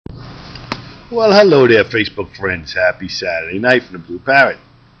Well, hello there, Facebook friends. Happy Saturday night from the Blue Parrot.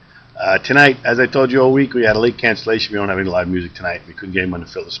 Tonight, as I told you all week, we had a late cancellation. We don't have any live music tonight. We couldn't get anyone to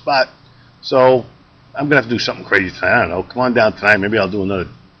fill the spot. So, I'm going to have to do something crazy tonight. I don't know. Come on down tonight. Maybe I'll do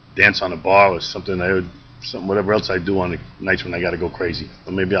another dance on the bar or something. Whatever else I do on the nights when I got to go crazy.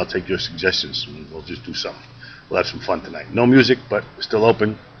 Or maybe I'll take your suggestions and we'll just do something. We'll have some fun tonight. No music, but we're still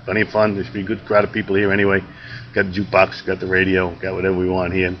open. Plenty of fun. There should be a good crowd of people here anyway. Got the jukebox, got the radio, got whatever we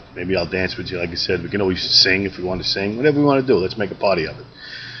want here. Maybe I'll dance with you, like I said. We can always sing if we want to sing. Whatever we want to do, let's make a party of it.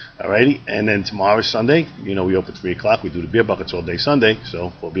 Alrighty, and then tomorrow is Sunday. You know we open 3 o'clock. We do the beer buckets all day Sunday,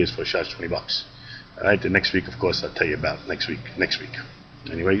 so 4 beers, 4 shots, $20. Alright, the next week, of course, I'll tell you about next week.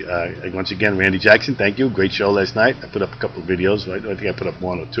 Anyway, once again, Randy Jackson, thank you. Great show last night. I put up a couple of videos. I think I put up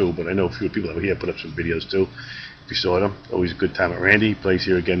 1 or 2, but I know a few people over here put up some videos too. If you saw them, always a good time at Randy. He plays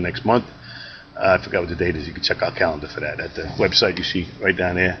here again next month. I forgot what the date is. You can check our calendar for that at the website you see right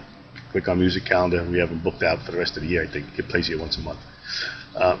down there. Click on music calendar. We have them booked out for the rest of the year. I think he plays here once a month.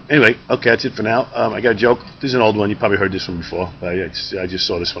 Anyway, okay, that's it for now. I got a joke. This is an old one. You probably heard this one before. But I just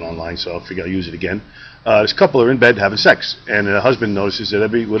saw this one online, so I figure I'll use it again. This couple are in bed having sex, and the husband notices that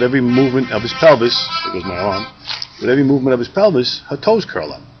with every movement of his pelvis, there goes my arm, with every movement of his pelvis, her toes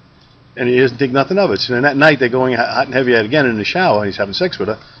curl up. And he doesn't think nothing of it. So then that night they're going hot and heavy again in the shower, and he's having sex with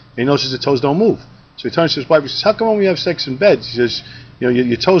her, and he notices the toes don't move. So he turns to his wife and says, "How come when we have sex in bed?" She says, "You know,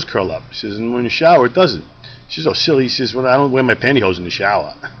 your toes curl up." He says, "And when you shower, it doesn't." She says, "Oh, silly." He says, "Well, I don't wear my pantyhose in the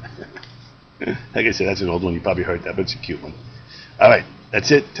shower." Like I said, that's an old one. You probably heard that, but it's a cute one. All right,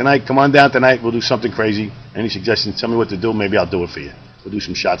 that's it. Tonight, come on down tonight. We'll do something crazy. Any suggestions? Tell me what to do. Maybe I'll do it for you. We'll do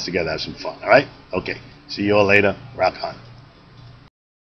some shots together, have some fun. All right? Okay. See you all later. Rock on.